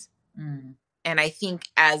dreams. And I think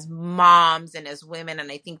as moms and as women,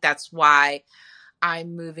 and I think that's why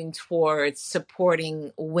I'm moving towards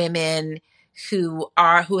supporting women who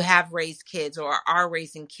have raised kids or are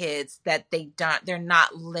raising kids, that they're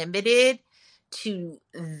not limited to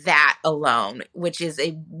that alone, which is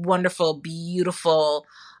a wonderful, beautiful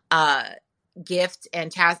gift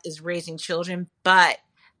and task, is raising children, but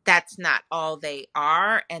that's not all they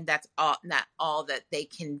are, and that's not all that they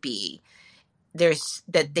can be. There's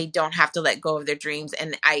that they don't have to let go of their dreams.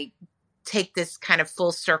 And I take this kind of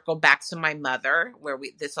full circle back to my mother, where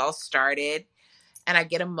this all started, and I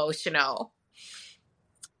get emotional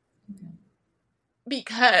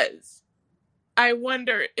because I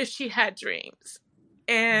wonder if she had dreams.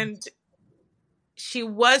 And she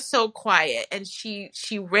was so quiet, and she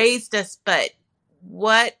raised us, but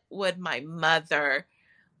what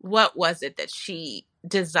was it that she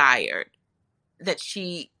desired that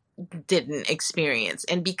she didn't experience?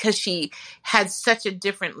 And because she had such a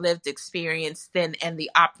different lived experience then, and the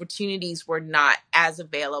opportunities were not as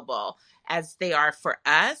available as they are for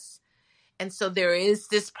us, And so there is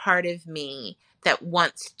this part of me that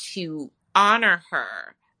wants to honor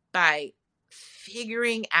her by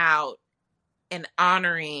figuring out and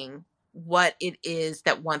honoring what it is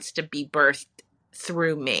that wants to be birthed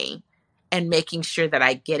through me and making sure that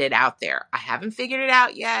I get it out there. I haven't figured it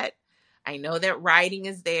out yet. I know that writing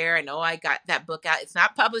is there. I know I got that book out. It's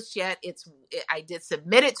not published yet. I did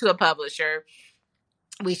submit it to a publisher.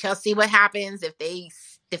 We shall see what happens if they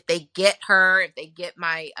get her, if they get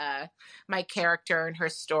my my character and her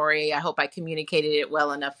story. I hope I communicated it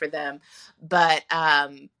well enough for them. But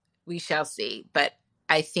we shall see. But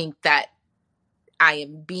I think that I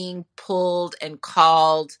am being pulled and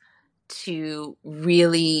called to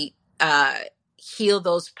really heal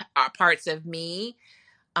those parts of me,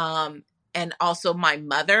 and also my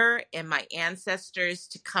mother and my ancestors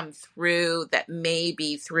to come through, that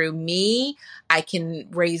maybe through me, I can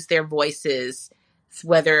raise their voices,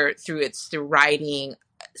 whether through writing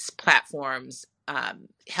platforms,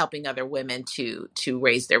 helping other women to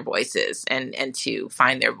raise their voices and to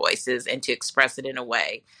find their voices and to express it in a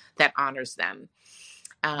way that honors them.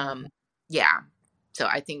 Yeah. So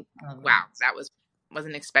I think, wow, that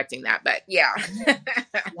wasn't expecting that, but yeah.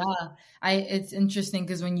 Yeah. It's interesting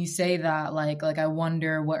because when you say that, like I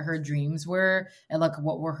wonder what her dreams were and like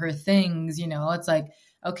what were her things, you know, it's like,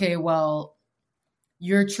 okay, well,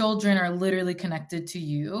 your children are literally connected to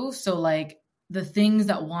you. So like the things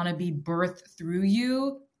that want to be birthed through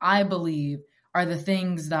you, I believe, are the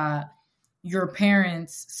things that your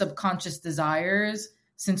parents' subconscious desires,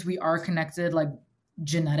 since we are connected like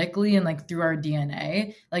genetically and like through our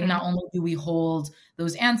DNA, like not only do we hold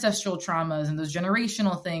those ancestral traumas and those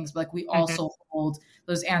generational things, but like we also hold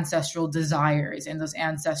those ancestral desires and those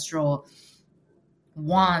ancestral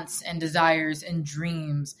wants and desires and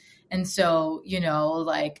dreams. And so, you know,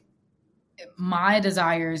 like my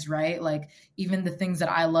desires, right? Like even the things that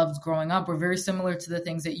I loved growing up were very similar to the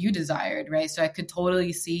things that you desired, right? So I could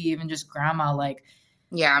totally see even just grandma, like,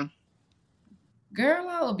 yeah, girl,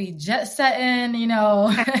 I will be jet setting, you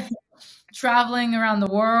know, traveling around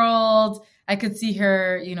the world. I could see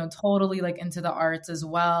her, you know, totally like into the arts as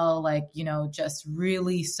well. Like, you know, just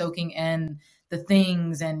really soaking in the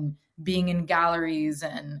things and being in galleries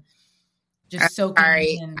and just soaking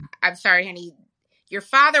in. I'm sorry, honey. Your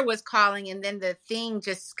father was calling and then the thing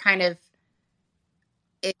just kind of,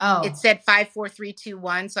 it said 5, 4, 3, 2,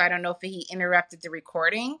 1. So I don't know if he interrupted the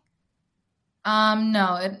recording.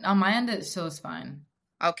 No, on my end it shows fine.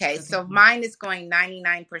 Okay, so mine is going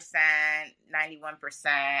 99%, 91%.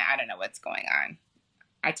 I don't know what's going on.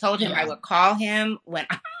 I told him I would call him when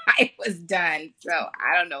I was done. So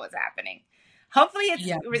I don't know what's happening. Hopefully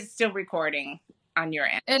it's still recording on your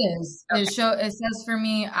end. It is. Okay. It says for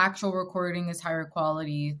me, actual recording is higher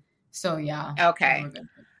quality. So yeah. Okay.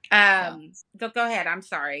 Go ahead. I'm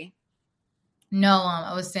sorry. No,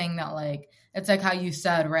 I was saying that like, it's like how you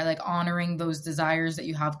said, right? Like honoring those desires that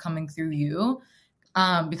you have coming through you.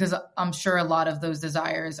 Because I'm sure a lot of those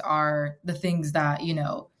desires are the things that, you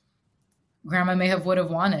know, grandma would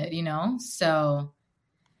have wanted, you know? So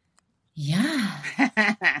yeah.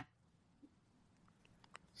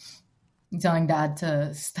 You telling dad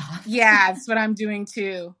to stop? Yeah, that's what I'm doing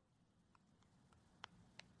too.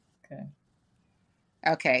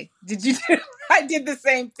 Okay. Did you do? I did the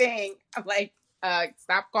same thing. I'm like,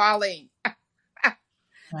 stop calling.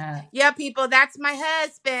 Yeah, people, that's my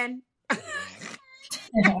husband.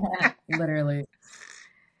 Literally.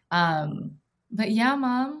 But yeah,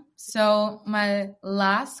 Mom. So my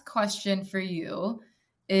last question for you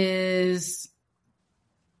is,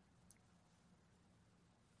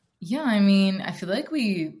 yeah, I mean, I feel like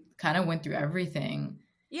we kind of went through everything.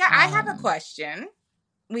 Yeah, I have a question.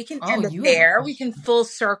 We can end it there. We can full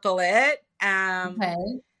circle it. Okay.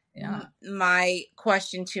 Yeah. My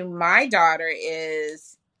question to my daughter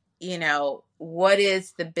is, you know, what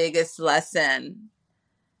is the biggest lesson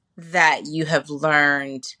that you have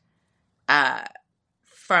learned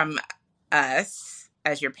from us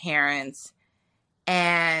as your parents?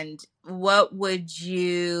 And what would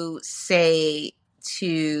you say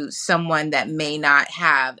to someone that may not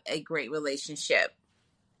have a great relationship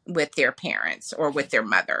with their parents or with their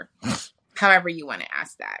mother? However you want to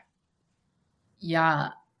ask that. Yeah.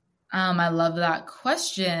 I love that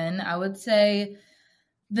question. I would say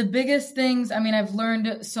the biggest things, I mean, I've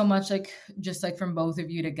learned so much, like just like from both of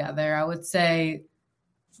you together. I would say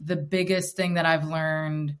the biggest thing that I've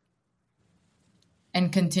learned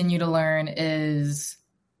and continue to learn is,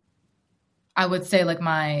 I would say like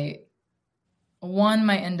my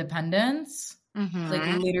independence,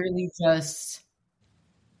 like literally just,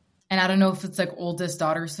 and I don't know if it's like oldest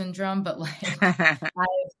daughter syndrome, but like I've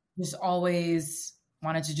just always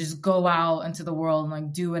wanted to just go out into the world and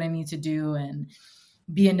like do what I need to do and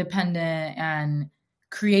be independent and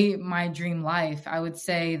create my dream life. I would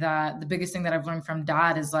say that the biggest thing that I've learned from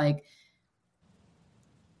dad is like,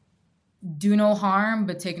 do no harm,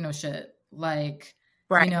 but take no shit. Like,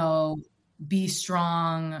 Right. you know, be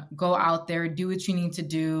strong, go out there, do what you need to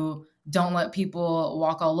do. Don't let people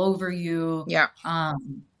walk all over you. Yeah.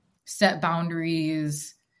 Set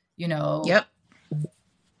boundaries, you know. Yep.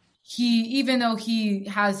 Even though he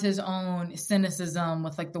has his own cynicism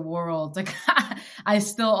with like the world, like I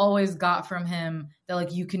still always got from him that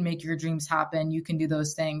like you can make your dreams happen, you can do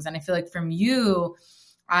those things. And I feel like from you,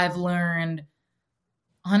 I've learned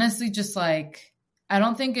honestly, just like, I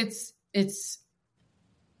don't think it's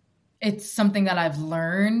something that I've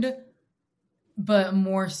learned, but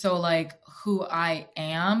more so like who I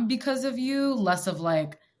am because of you, less of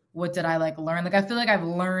like, what did I like learn? Like, I feel like I've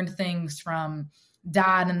learned things from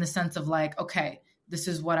dad in the sense of like, okay, this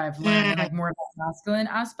is what I've learned, and like more of that masculine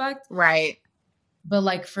aspect. Right. But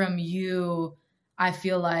like from you, I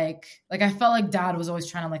feel like I felt like dad was always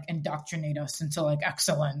trying to like indoctrinate us into like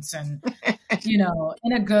excellence and, you know,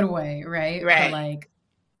 in a good way. Right. Right. But like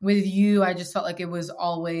with you, I just felt like you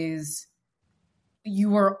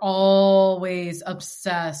were always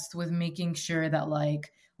obsessed with making sure that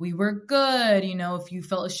like we were good. You know, if you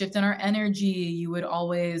felt a shift in our energy, you would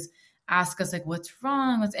always ask us like, what's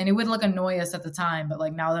wrong? And it would like annoy us at the time. But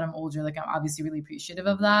like now that I'm older, like I'm obviously really appreciative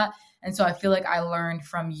of that. And so I feel like I learned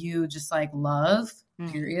from you just like love,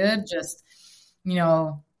 period. Just, you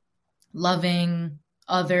know, loving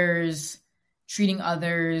others, treating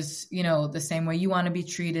others, you know, the same way you want to be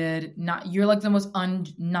treated. You're like the most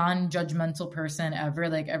non-judgmental person ever.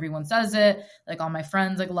 Like everyone says it, like all my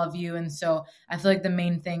friends like love you. And so I feel like the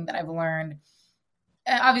main thing that I've learned,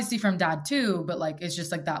 obviously from dad too, but like, it's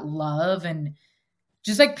just like that love and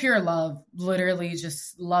just like pure love, literally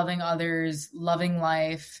just loving others, loving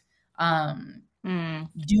life, doing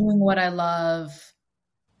what I love,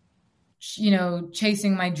 you know,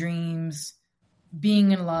 chasing my dreams,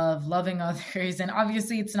 being in love, loving others. And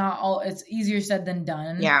obviously it's easier said than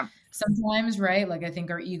done. Yeah. Sometimes, right? Like I think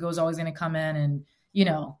our ego is always going to come in and, you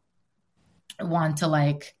know, want to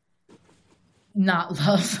like not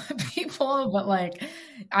love people, but like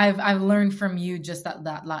I've learned from you just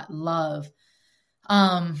that love.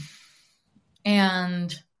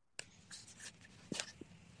 And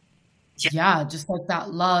yeah, just like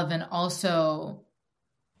that love. And also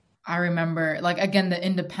I remember like, again, the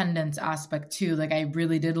independence aspect too. Like I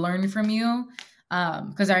really did learn from you.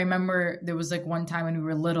 Cause I remember there was like one time when we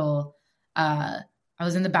were little, I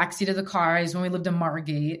was in the backseat of the car. It was when we lived in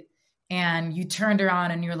Margate, and you turned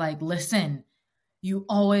around and you're like, listen, you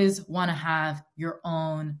always want to have your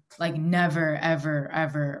own, like never, ever,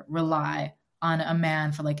 ever rely on a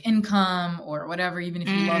man for like income or whatever, even if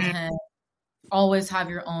you love him, always have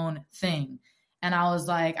your own thing. And I was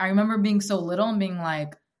like, I remember being so little and being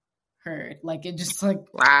like, heard, like it just like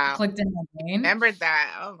clicked in my brain. Remember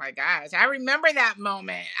that? Oh my gosh. I remember that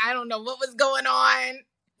moment. I don't know what was going on.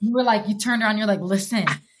 You were like, you turned around, you're like, listen,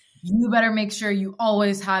 you better make sure you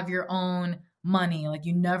always have your own money. Like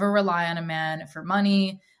you never rely on a man for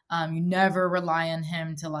money. You never rely on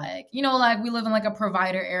him to like, you know, like we live in like a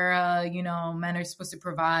provider era, you know, men are supposed to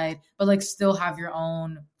provide, but like still have your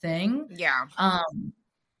own thing. Yeah.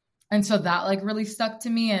 And so that like really stuck to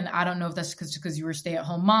me. And I don't know if that's because you were a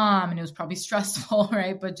stay-at-home mom and it was probably stressful,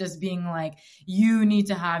 right? But just being like, you need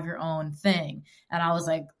to have your own thing. And I was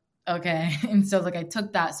like, okay. And so like I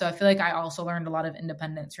took that. So I feel like I also learned a lot of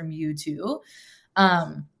independence from you too.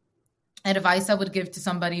 Advice I would give to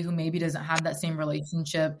somebody who maybe doesn't have that same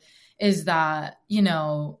relationship is that, you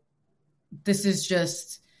know, this is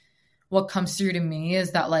just what comes through to me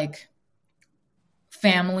is that like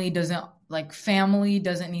family doesn't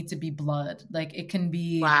need to be blood. Like it can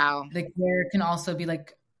be, like there can also be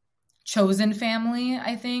like chosen family,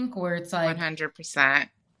 I think, where it's like 100%.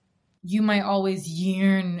 You might always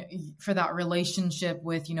yearn for that relationship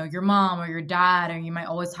with, you know, your mom or your dad, or you might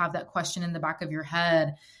always have that question in the back of your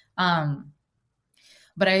head.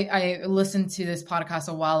 But I listened to this podcast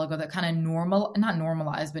a while ago that kind of not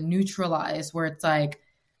normalized, but neutralized, where it's like,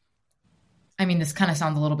 I mean, this kind of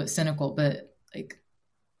sounds a little bit cynical, but like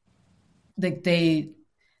they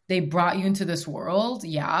brought you into this world.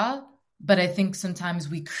 Yeah. But I think sometimes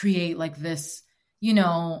we create like this, you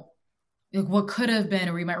know, like what could have been,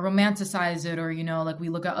 or we might romanticize it, or, you know, like we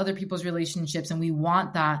look at other people's relationships and we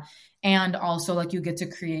want that. And also like you get to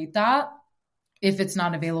create that if it's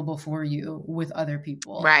not available for you with other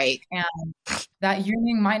people. Right. And that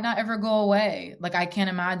yearning might not ever go away. Like I can't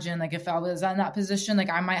imagine, like if I was in that position, like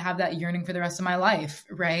I might have that yearning for the rest of my life.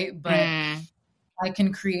 Right. But I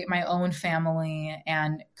can create my own family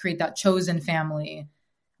and create that chosen family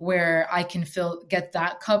where I can get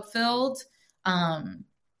that cup filled. And,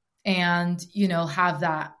 have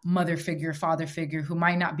that mother figure, father figure who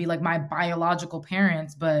might not be like my biological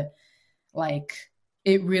parents, but like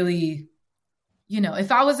it really,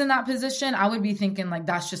 if I was in that position, I would be thinking like,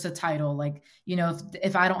 that's just a title. Like,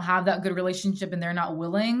 if I don't have that good relationship and they're not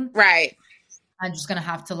willing, Right. I'm just going to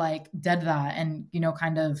have to like dead that and,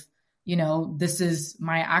 kind of, this is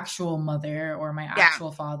my actual mother or my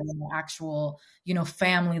actual father, my actual,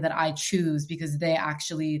 family that I choose because they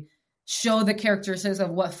actually show the characteristics of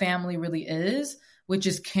what family really is, which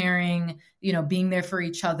is caring, being there for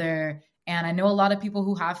each other. And I know a lot of people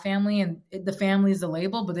who have family and the family is the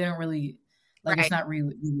label, but they don't really like, it's not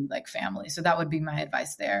really like family. So that would be my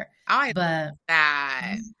advice there. I But love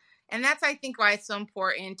that. And that's, I think, why it's so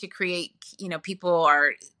important to create, people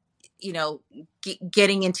are,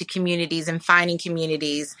 getting into communities and finding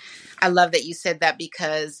communities. I love that you said that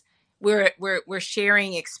because we're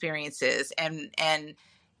sharing experiences and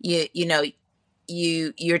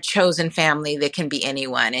your chosen family that can be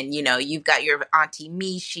anyone. And, you've got your Auntie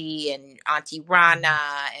Mishi and Auntie Rana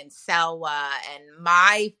and Selwa and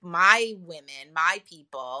my women, my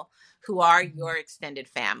people who are your extended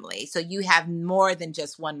family. So you have more than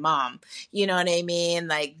just one mom, you know what I mean?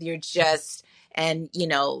 Like you're just, and,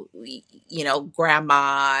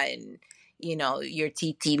 grandma and, your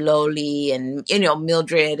Titi Loli and,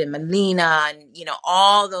 Mildred and Melina and,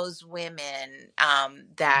 all those women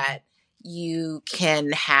that you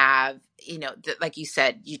can have, like you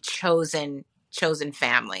said, you chosen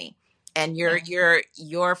family and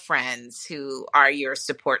your friends who are your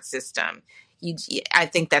support system. I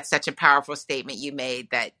think that's such a powerful statement you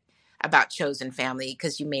made that about chosen family,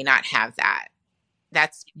 because you may not have that.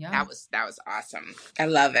 That was awesome. I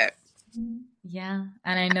love it. Yeah.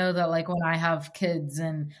 And I know that like when I have kids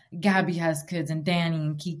and Gabby has kids and Danny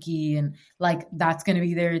and Kiki and like that's going to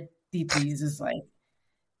be their titis is like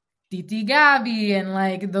Titi Gabby and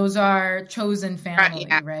like those are chosen family,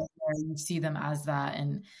 right? Where you see them as that.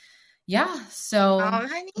 And yeah, so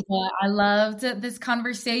but I loved this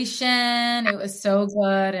conversation. It was so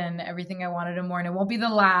good and everything I wanted and more. And it won't be the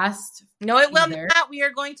last. No, it will not. We are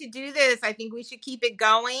going to do this. I think we should keep it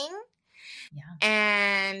going. Yeah.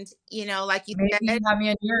 And, like you Maybe said, you have me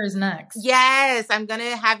on yours next. Yes, I'm going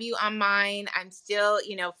to have you on mine. I'm still,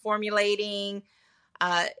 formulating.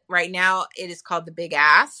 Right now it is called The Big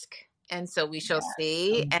Ask. And so we shall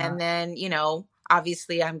see. And then,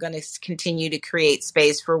 obviously I'm going to continue to create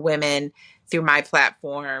space for women through my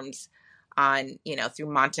platforms on, through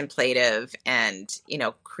Montemplative and,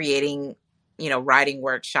 creating, writing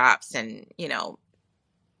workshops and,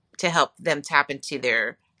 to help them tap into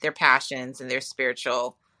their passions and their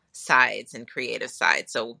spiritual sides and creative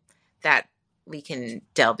sides. So that we can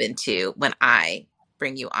delve into when I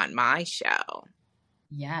bring you on my show.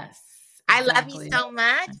 Yes. Exactly. I love you so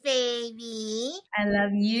much, baby. I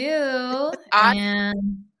love you.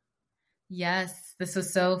 And yes, this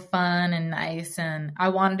was so fun and nice. And I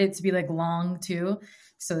wanted it to be like long too.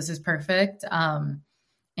 So this is perfect.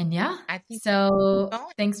 And yeah, so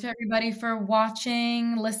thanks to everybody for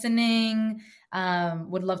watching, listening.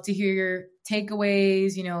 Would love to hear your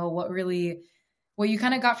takeaways, what you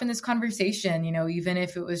kind of got from this conversation, even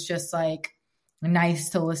if it was just like nice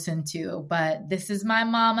to listen to. But this is my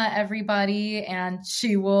mama, everybody, and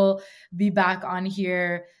she will be back on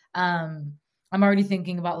here. I'm already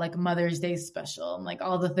thinking about like Mother's Day special and like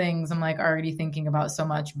all the things I'm like already thinking about so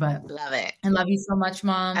much, but love it. I love you so much,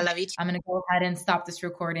 Mom. I love you too. I'm going to go ahead and stop this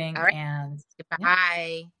recording. All right. And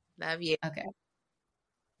bye. Yeah. Love you. Okay.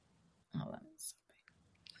 Hold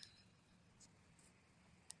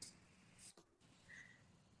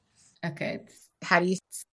on. Okay. How do you